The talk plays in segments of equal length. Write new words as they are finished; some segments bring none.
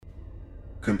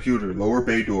Computer, lower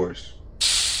bay doors.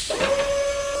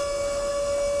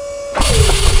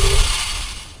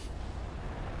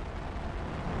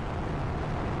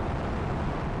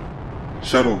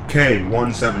 Shuttle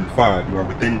K-175, you are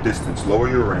within distance. Lower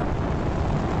your ramp.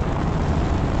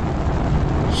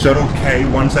 Shuttle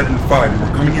K-175, you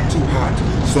are coming in too hot.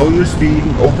 Slow your speed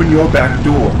and open your back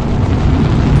door.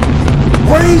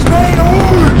 Raise bay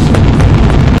doors!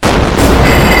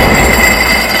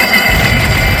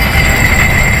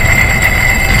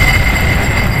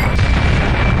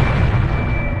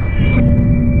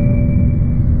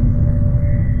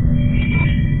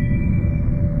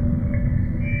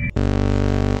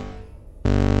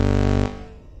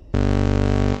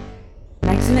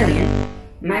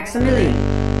 Maximilian.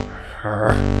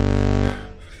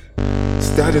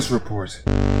 Status report.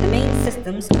 The main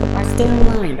systems are still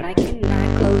online, but I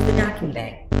cannot close the docking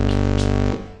bay.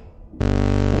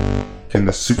 Can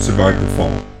the suit survive the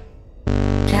fall?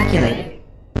 Calculated.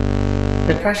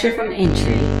 The pressure from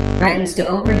entry threatens to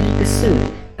overheat the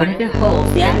suit, but if it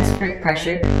holds, the atmospheric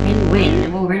pressure and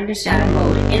wind will render shadow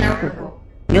mode inoperable.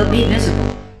 You'll be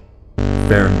visible.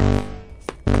 Fair enough.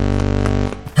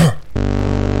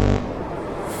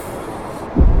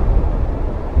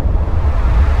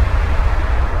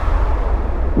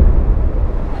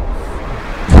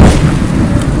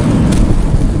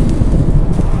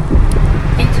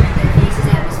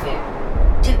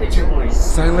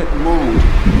 Silent mode.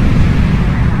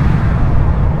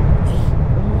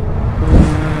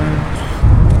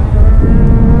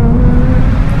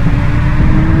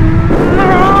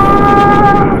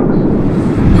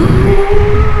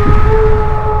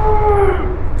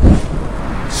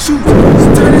 Suit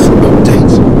status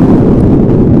updates.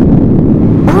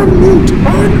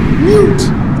 Unmute.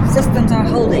 Systems are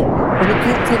holding, but it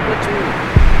can't take what you need.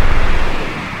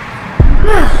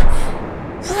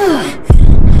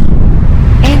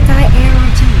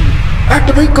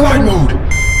 Activate glide mode!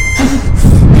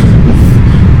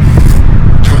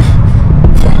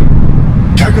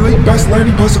 Calculate best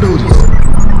landing possibilities.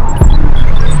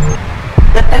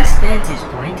 The best vantage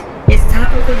point is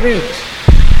top of the ridge.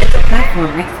 It's a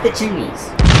platform next to the chimneys.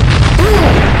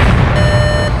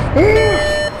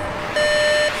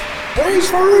 Brace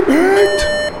for impact!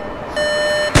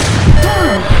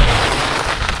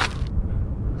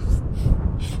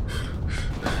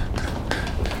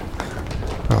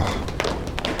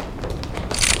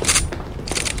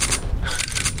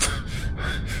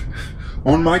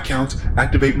 On my count,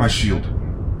 activate my shield.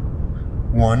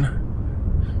 1,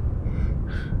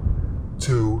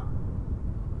 2,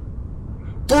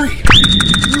 3!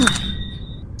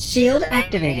 Shield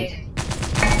activated.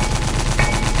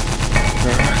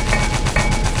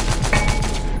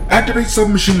 Activate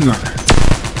submachine gun.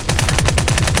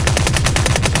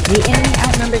 The enemy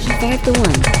outnumbers you 5 to 1.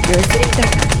 You're a sitting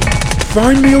duck.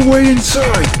 Find me a way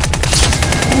inside.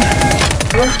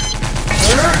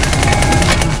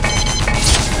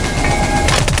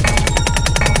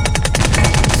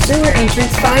 Sewer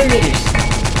entrance 5 meters.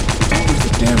 Don't leave the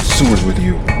damn sewers with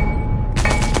you.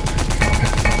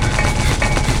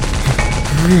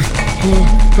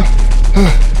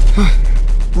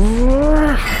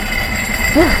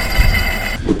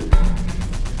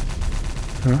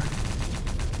 Huh?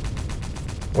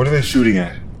 What are they shooting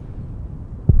at?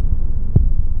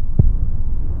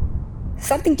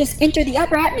 Something just entered the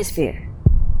upper atmosphere.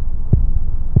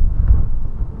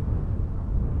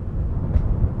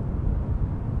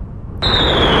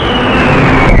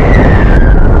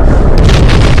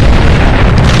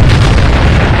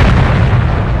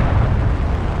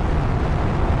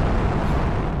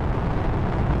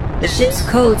 The ship's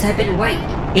codes have been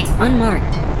wiped. It's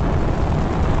unmarked.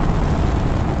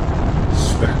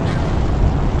 Spectre.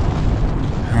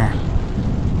 Huh.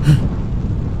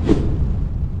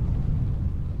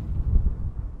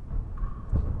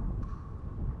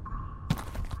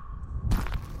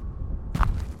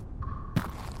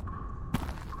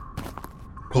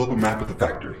 Pull up a map of the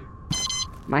factory.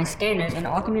 My scanners and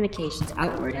all communications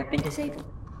outward have been disabled.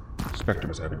 Spectre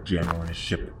must have a jammer on his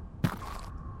ship.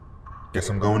 Guess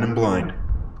I'm going in blind.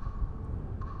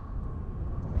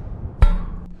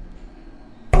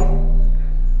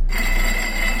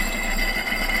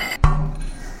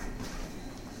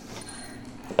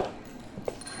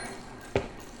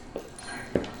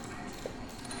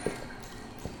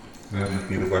 That must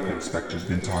be the weapon Spectre's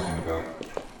been talking about.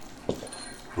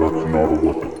 That's not a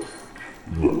weapon.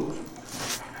 Look.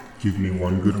 Give me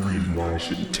one good reason why I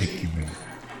shouldn't take you in.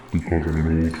 Because I'm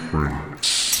an old friend.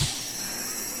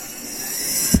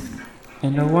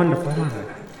 And a wonderful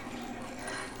mother.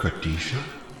 Khadijah?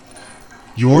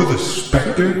 You're the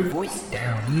Spectre? Voice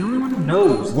down. The only one who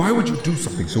knows. Why would you do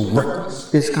something so reckless?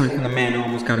 This is coming from the man who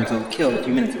almost got himself killed a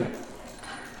few minutes ago.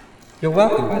 You're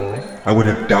welcome, by the way. I would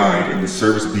have died in the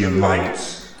service of the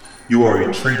Alliance. You are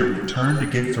a traitor who turned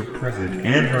against her president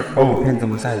and her oath. Depends on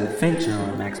what side of the fence you're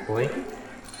on, Max boy.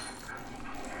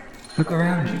 Look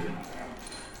around you.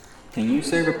 Can you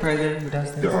serve a president who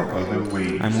does this? There are other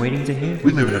ways. I'm waiting to hear.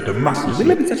 We live in a democracy. We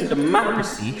live in such a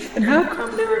democracy, then how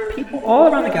come there are people all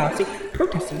around the galaxy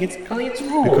protesting against Elliot's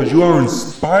rule? Because you are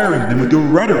inspiring them with your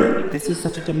rhetoric. This is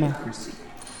such a democracy.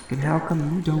 Then how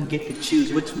come you don't get to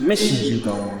choose which missions you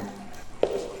go on?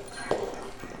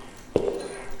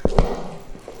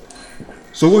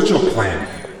 So what's your plan?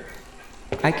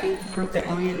 I came to prove that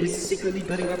Elliot is secretly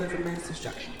building weapons of mass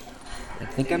destruction. I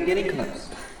think I'm getting close.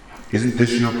 Isn't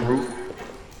this your proof?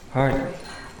 Hardly.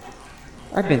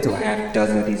 I've been to a half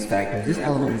dozen of these factories. This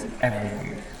element is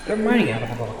everywhere. They're mining out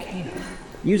of a volcano,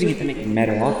 using it to make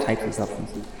metal, all types of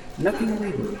substances. Nothing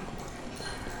illegal.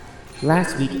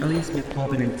 Last week, Elliot Smith blew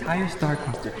up an entire star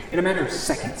cluster in a matter of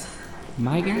seconds.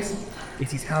 My guess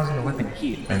is he's housing a weapon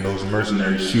here. And those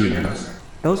mercenaries shooting at us.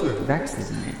 Those were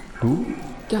Vex's men. Who?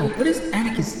 God, what is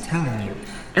Atticus telling you?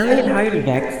 Elliot hired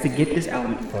Vex to get this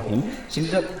element for him. She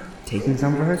ended up taking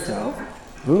some for herself.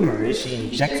 Rumor is she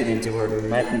injected into her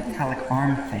metallic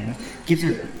arm thing. Gives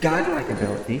her godlike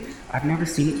ability. I've never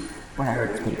seen it, but I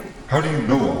heard it's pretty cool. How do you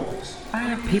know all this? I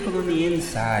have people on the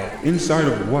inside. Inside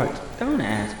of what? Don't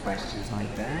ask questions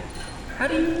like that. How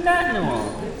do you not know all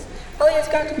of this? Elliot's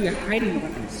got to be hiding the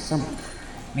weapon somewhere.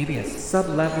 Maybe a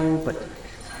sub-level, but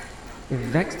if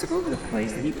Vex took over the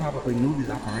place, then he probably moved his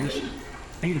operation.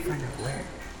 I need to find out where.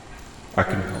 I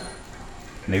can help.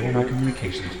 Enable my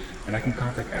communications, and I can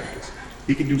contact Atticus.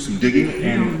 He can do some digging You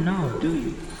and... don't know, do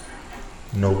you?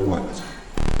 Know what?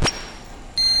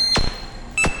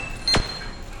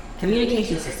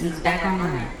 Communication systems back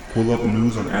online. Pull up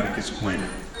news on Atticus Quinn.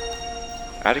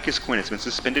 Atticus Quinn has been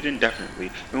suspended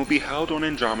indefinitely and will be held on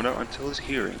Andromeda until his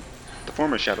hearing. The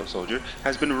former Shadow Soldier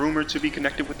has been rumored to be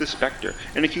connected with the Spectre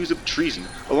and accused of treason,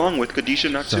 along with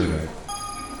Kadisha Natsu.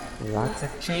 Lots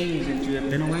have changed since you have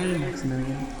been away,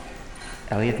 Maximilian.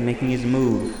 Elliot's making his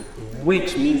move,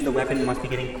 which means the weapon must be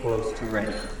getting close to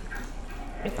ready.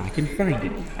 If I can find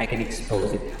it, I can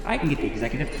expose it. I can get the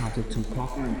Executive Council to call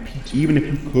for impeachment. Even if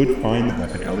you could find the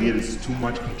weapon, Elliot is too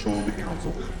much control of the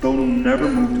Council. They'll never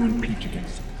move to impeach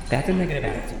against him. That's a negative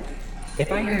attitude.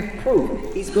 If I have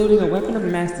proof he's building a weapon of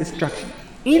mass destruction,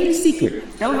 in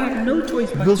secret, they'll have no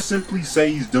choice but He'll simply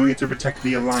say he's doing it to protect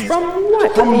the Alliance. From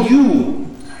what? From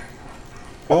you!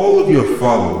 All of your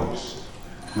followers.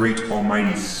 Great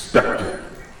Almighty Spectre.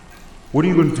 What are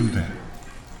you going to do then?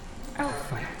 I'll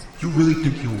fight. You really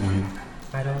think you'll win?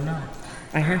 I don't know.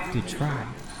 I have to try.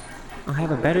 I'll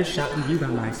have a better shot with you by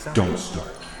my side. Don't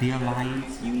start. The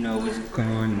Alliance, you know, is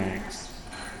gone, Max.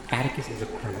 Atticus is a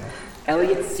criminal.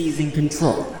 Elliot's seizing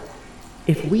control.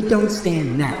 If we don't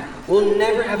stand now, we'll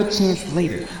never have a chance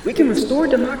later. We can restore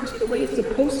democracy the way it's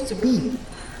supposed to be.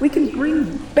 We can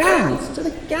bring balance to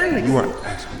the galaxy. You are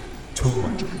asking too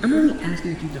much. I'm only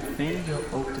asking that you defend your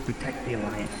oath to protect the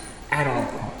Alliance at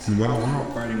all costs. And while we're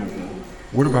not fighting a war,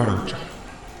 what about our child?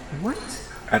 What?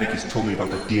 Atticus told me about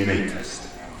the DNA test.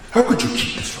 How could you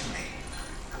keep this from me?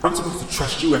 I'm supposed to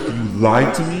trust you after you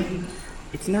lied to me?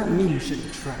 It's not me you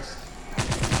shouldn't trust.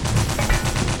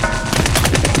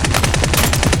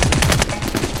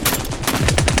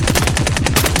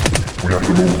 We have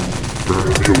to move. There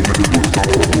are still many more stuff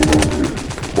around here.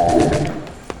 Follow me.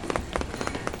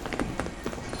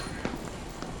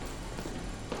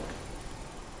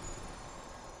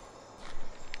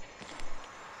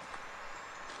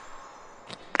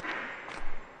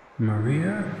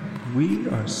 Maria, we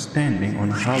are standing on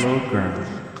hallowed ground.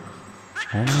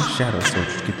 Only Shadow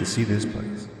Soldiers get to see this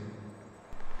place.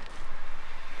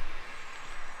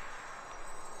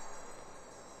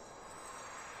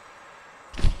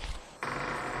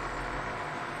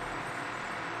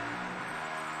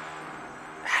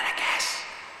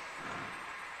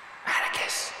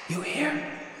 Atticus, you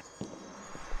here?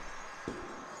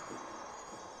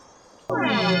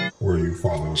 Where are you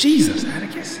following? Jesus,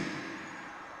 Atticus!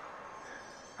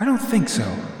 I don't think so.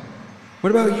 What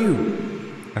about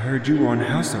you? I heard you were on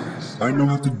house arrest. I know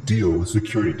how to deal with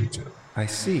security detail. I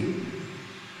see.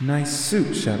 Nice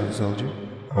suit, Shadow Soldier.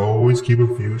 I always keep a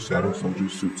few Shadow Soldier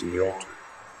suits in the altar.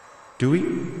 Do we?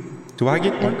 Do I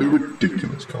get Don't one? be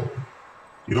ridiculous, Calvin.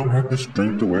 You don't have the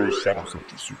strength to wear a Shadow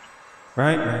Soldier suit.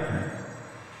 Right.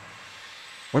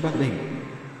 What about the baby?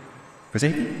 For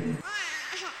safety?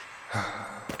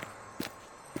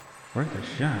 Worth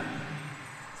a shot.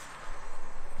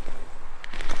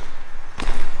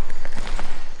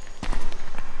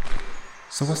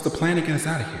 So what's the plan to get us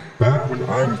out of here? Back when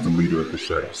I was the leader of the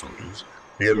Shadow Soldiers,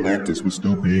 the Atlantis was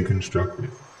still being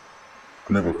constructed.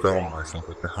 I never found myself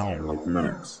at the helm like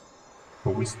Max,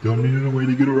 but we still needed a way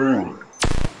to get around.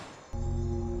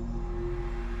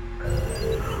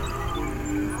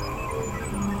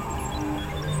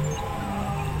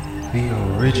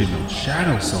 The original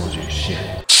Shadow Soldier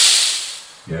ship.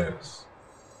 Yes,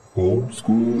 old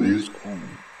school is cool.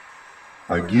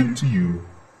 I give to you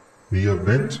the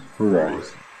Event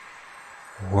Horizon.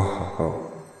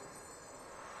 Whoa.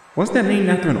 Wasn't that named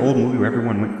after an old movie where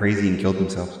everyone went crazy and killed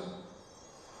themselves?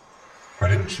 I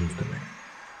didn't choose the name.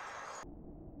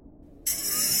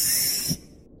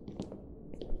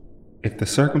 If the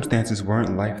circumstances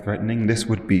weren't life-threatening, this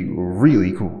would be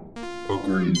really cool.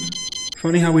 Agreed.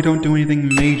 Funny how we don't do anything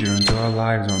major until our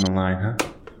lives are on the line, huh?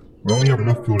 We only have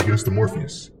enough fuel to get us to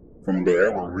Morpheus. From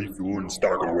there, we'll refuel and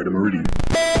stock on our way to Meridian.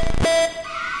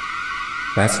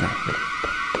 That's not good.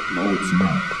 No, it's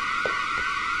not.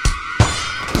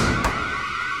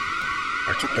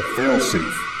 I took the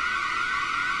failsafe.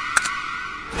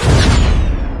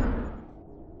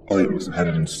 Oh, it must have had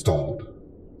it installed.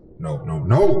 No.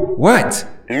 What?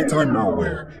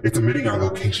 Anti-malware. It's omitting our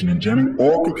location and jamming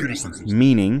all computer sensors.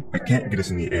 Meaning? I can't get us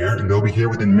in the air, and they'll be here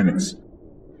within minutes.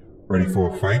 Ready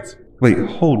for a fight? Wait,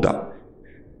 hold up.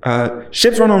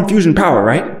 Ships run on fusion power,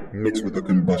 right? Mixed with a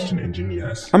combustion engine,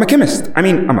 yes. I'm a chemist.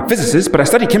 I'm a physicist, but I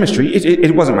studied chemistry.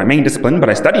 It wasn't my main discipline, but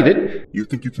I studied it. You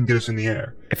think you can get us in the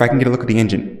air? If I can get a look at the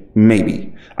engine,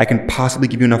 maybe. I can possibly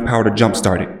give you enough power to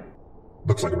jumpstart it.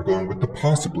 Looks like we're going with the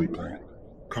possibly plan.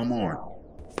 Come on.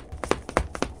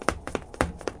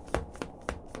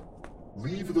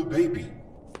 Leave the baby.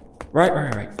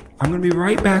 Right. I'm gonna be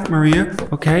right back, Maria.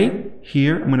 Okay?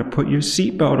 Here, I'm gonna put your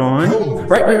seatbelt on. No.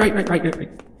 Right.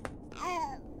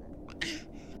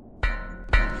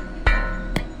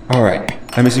 Alright,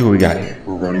 let me see what we got here.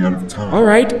 We're running out of time.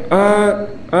 Alright,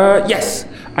 yes.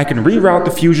 I can reroute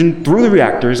the fusion through the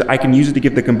reactors. I can use it to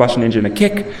give the combustion engine a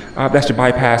kick. That should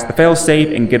bypass the fail-safe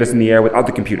and get us in the air without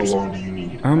the computers. How long do you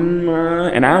need?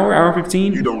 An hour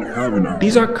 15? You don't have an hour.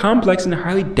 These are complex and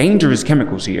highly dangerous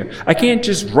chemicals here. I can't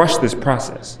just rush this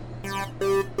process.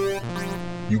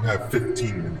 You have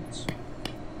 15 minutes.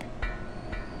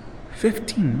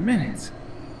 15 minutes?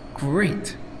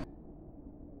 Great.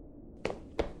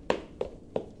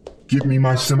 Give me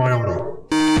my semi-auto.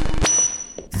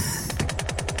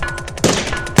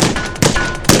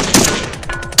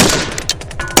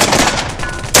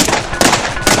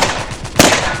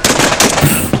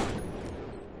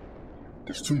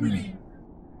 There's too many.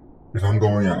 If I'm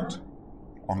going out,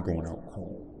 I'm going out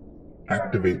cold.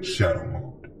 Activate shadow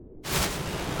mode.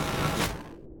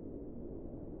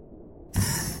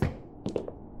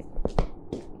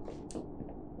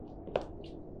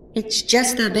 It's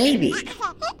just a baby.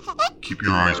 Keep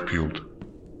your eyes peeled.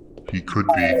 He could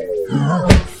be...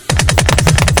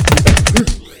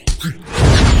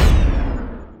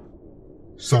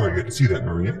 Sorry, you had to see that,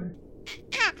 Maria.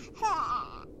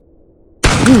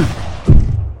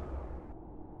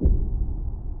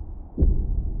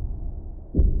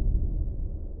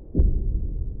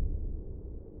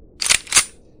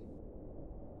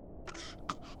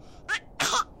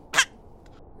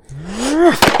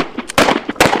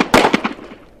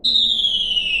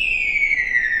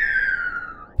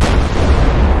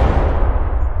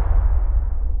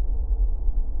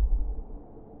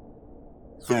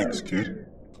 Thanks, kid.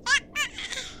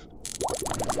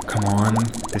 Come on,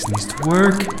 this needs to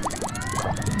work.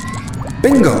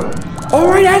 Bingo!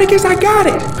 Alright, Atticus, I got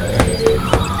it!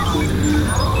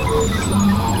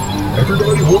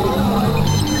 Everybody hold on.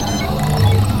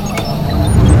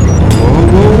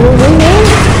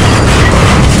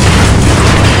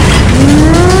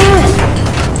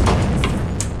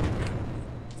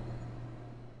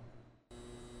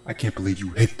 I can't believe you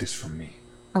hid this from me.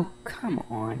 Oh, come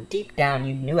on. Deep down,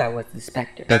 you knew I was the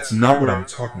Spectre. That's not what I'm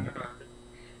talking about.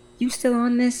 You still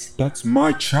on this? That's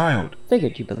my child.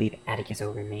 Figured you believe Atticus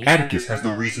over me. Atticus has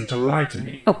no reason to lie to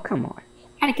me. Oh, come on.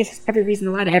 Atticus has every reason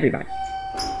to lie to everybody.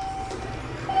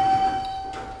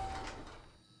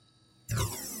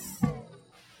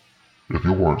 If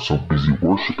you weren't so busy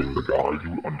worshipping the guy,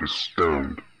 you'd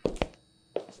understand.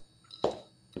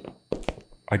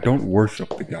 I don't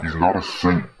worship the guy. He's not a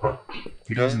saint, Max.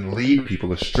 He doesn't lead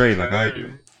people astray like I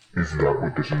do. Is that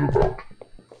what this is about?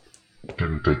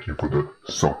 Didn't take you for the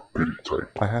self-pity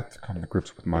type. I had to come to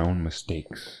grips with my own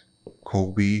mistakes.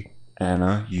 Colby,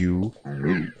 Anna, you.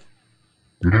 Me?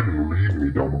 You didn't lead me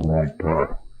down the wrong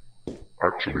path.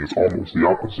 Actually, it's almost the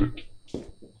opposite.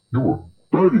 You were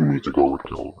begging me to go with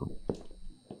Kevlin.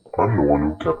 I'm the one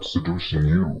who kept seducing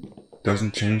you.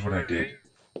 Doesn't change what I did.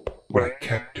 what I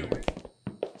kept doing.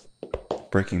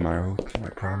 Breaking my oath, my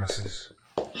promises.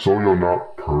 So you're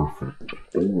not perfect.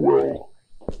 Oh well.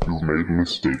 You've made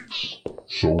mistakes.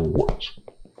 So what?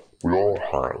 We all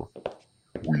have.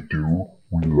 We do,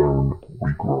 we learn,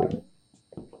 we grow.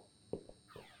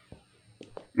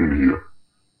 In here.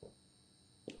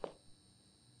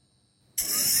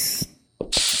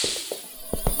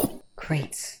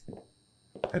 Crates.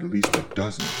 At least a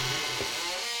dozen.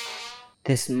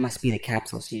 This must be the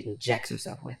capsule she injects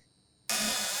herself with.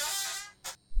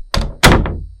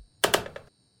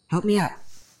 Help me out.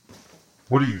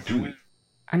 What are you doing?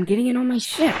 I'm getting it on my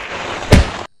ship.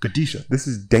 Kadisha, this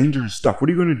is dangerous stuff. What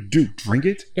are you gonna do? Drink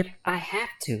it? If I have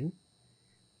to.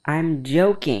 I'm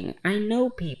joking. I know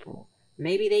people.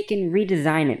 Maybe they can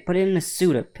redesign it, put it in a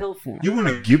suit or pill form. You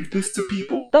wanna give this to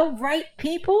people? The right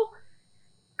people?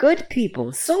 Good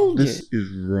people, soldiers. This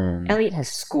is wrong. Elliot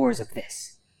has scores of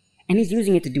this, and he's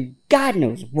using it to do God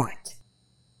knows what.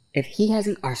 If he has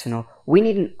an arsenal, we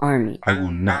need an army. I will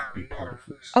not be part of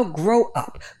this. Oh, grow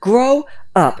up. Grow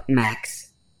up,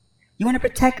 Max. You want to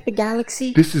protect the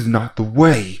galaxy? This is not the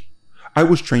way. I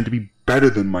was trained to be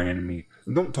better than my enemy.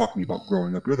 And don't talk to me about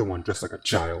growing up. You're the one dressed like a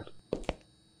child.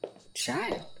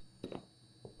 Child?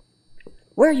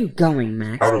 Where are you going,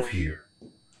 Max? Out of here.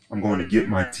 I'm going to get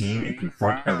my team and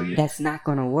confront Elliot. That's not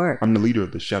gonna work. I'm the leader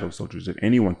of the Shadow Soldiers. If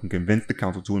anyone can convince the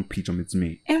council to impeach him, it's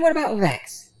me. And what about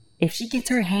Vex? If she gets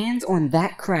her hands on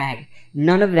that crag,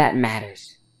 none of that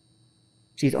matters.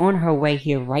 She's on her way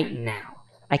here right now.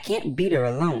 I can't beat her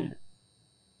alone.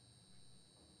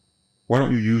 Why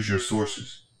don't you use your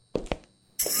sources?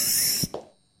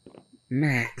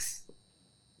 Max.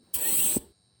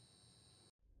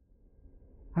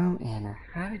 Oh, Anna,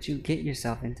 how did you get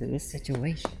yourself into this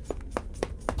situation?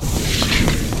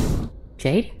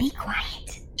 Jade? Be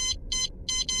quiet.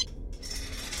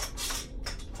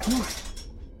 Come on.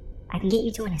 I can get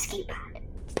you to an escape pod.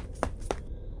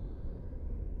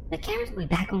 The cameras will be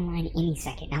back online any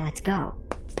second. Now let's go.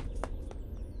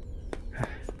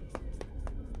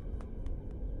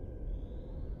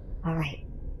 Alright.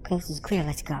 Coast is clear.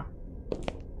 Let's go.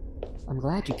 I'm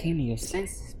glad you came to your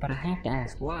senses, but I have to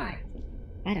ask why.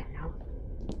 I don't know.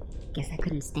 Guess I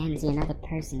couldn't stand to see another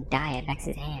person die at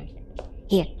Vex's hand.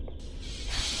 Here.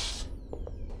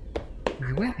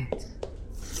 My weapons.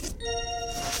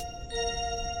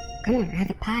 Come on, I have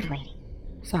a pod waiting.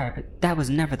 Sorry, but that was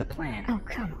never the plan. Oh,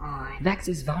 come on. Vex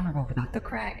is vulnerable without the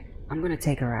crag. I'm gonna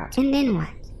take her out. And then what?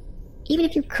 Even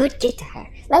if you could get to her,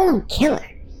 let alone kill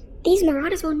her, these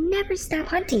marauders will never stop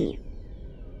hunting you.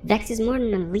 Vex is more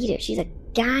than a leader. She's a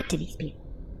god to these people.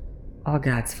 All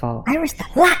God's fault. I risked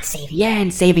a lot saving. Yeah,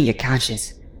 and saving your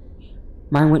conscience.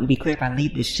 Mine wouldn't be clear if I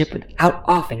leave this ship without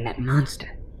offing that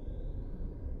monster.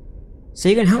 So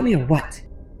you're gonna help me or what?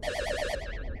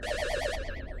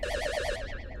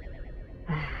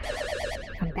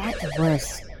 From bad to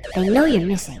worse, they know you're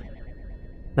missing.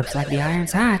 Looks like the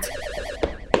iron's hot.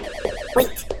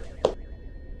 Wait!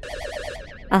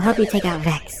 I'll help you take out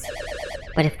Vex.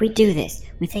 But if we do this,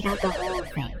 we take out the whole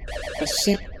thing. The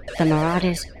ship, the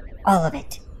marauders, all of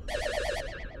it.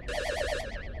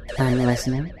 I'm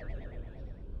listening.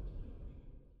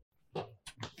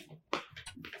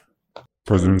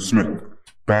 President Smith,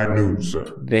 bad news,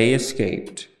 sir. They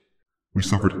escaped. We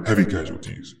suffered heavy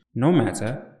casualties. No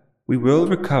matter. We will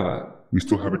recover. We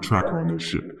still have a tracker on their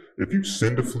ship. If you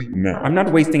send a fleet now... I'm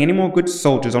not wasting any more good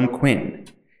soldiers on Quinn.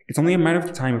 It's only a matter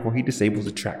of time before he disables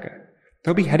the tracker.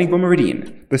 They'll be heading for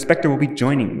Meridian. The Spectre will be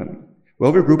joining them.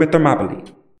 We'll regroup at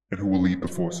Thermopylae. And who will lead the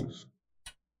forces?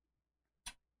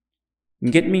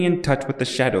 Get me in touch with the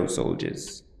Shadow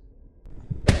Soldiers.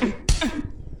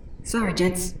 Sorry,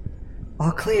 gents.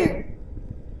 All clear.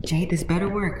 Jade, this better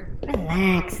work.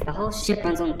 Relax, the whole ship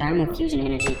runs on thermal fusion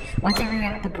energy. Once I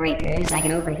reroute the breakers, I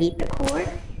can overheat the core.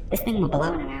 This thing will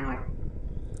blow in an hour.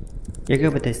 You're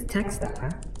good with this tech stuff,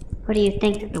 huh? Who do you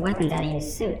think took the weapons out of your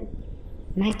suit?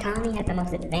 My Tommy had the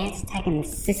most advanced tech in the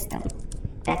system.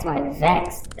 That's why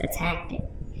Vex attacked it.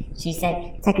 She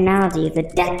said technology is the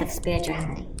death of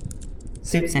spirituality.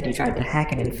 Soup said you tried to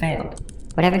hack it and failed.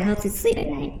 Whatever helps it sleep at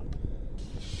night.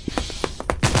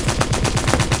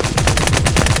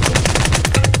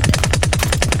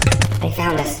 They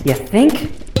found us. You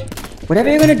think? Whatever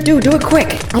you're gonna do it quick!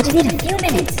 I just need a few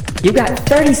minutes. You got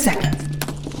 30 seconds!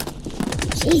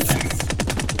 Jesus.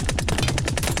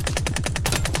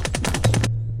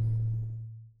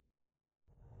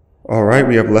 Alright,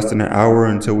 we have less than an hour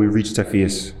until we reach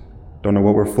Typhius. Don't know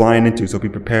what we're flying into, so be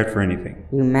prepared for anything.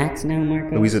 You max now,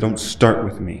 Marcus? Louisa, don't start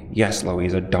with me. Yes,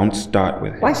 Louisa, don't start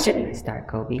with him. Why shouldn't I start,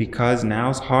 Kobe? Because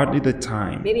now's hardly the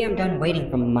time. Maybe I'm done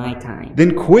waiting for my time.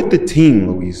 Then quit the team,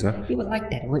 Louisa. You would like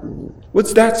that, wouldn't you?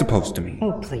 What's that supposed to mean?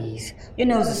 Oh, please. Your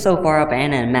nose is so far up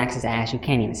Anna and Max's ass you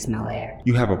can't even smell air.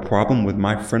 You have a problem with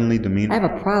my friendly I demeanor?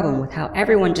 have a problem with how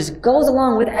everyone just goes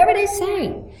along with whatever they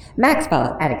say. Max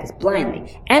follows Atticus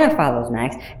blindly, Anna follows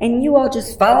Max, and you all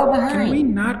just follow behind. Can we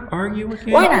not argue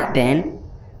again? Why not, Ben?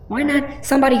 Why not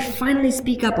somebody finally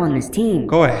speak up on this team?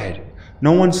 Go ahead.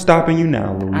 No one's stopping you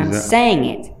now, Louisa. I'm saying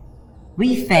it.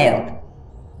 We failed.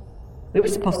 We were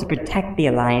supposed to protect the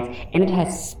Alliance, and it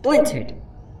has splintered.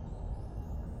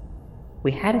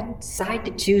 We had a side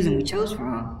to choose, and we chose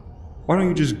wrong. Why don't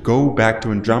you just go back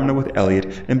to Andromeda with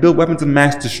Elliot and build weapons of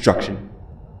mass destruction?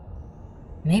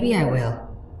 Maybe I will.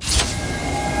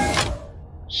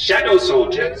 Shadow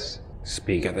soldiers!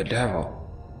 Speak of the devil.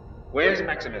 Where's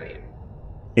Maximilian?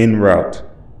 En route.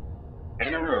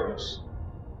 And Rose.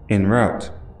 En route.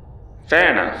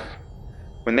 Fair enough.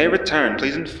 When they return,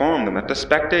 please inform them that the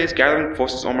Spectre is gathering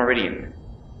forces on Meridian.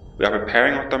 We are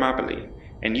preparing our Thermopylae,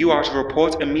 and you are to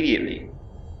report immediately.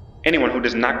 Anyone who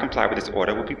does not comply with this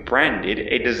order will be branded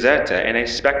a deserter and a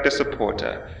Spectre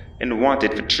supporter, and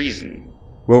wanted for treason.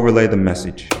 We'll relay the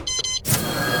message.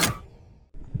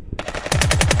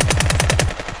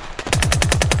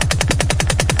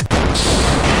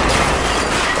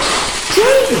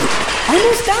 Jade!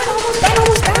 Almost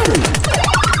done!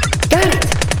 Got it!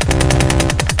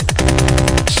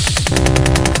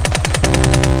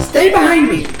 Stay behind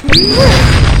me!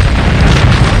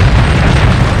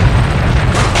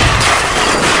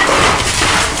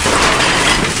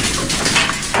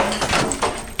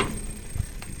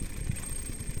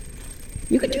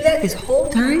 You could do that this whole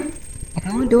time? I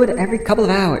can only do it every couple of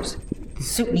hours. The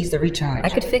suit needs to recharge. I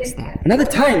could fix that. Another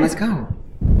time, let's go.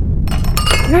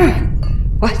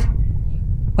 What?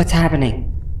 What's happening?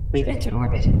 We've entered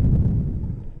orbit.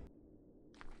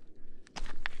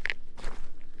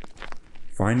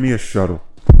 Find me a shuttle.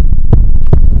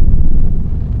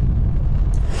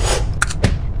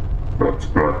 That's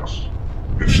Max.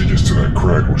 If she gets to that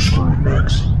crack, we're screwed,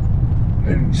 Max.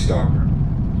 And we stop her.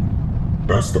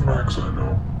 That's the Max I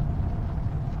know.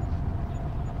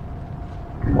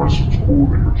 Unless it's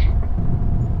holding or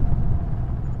something.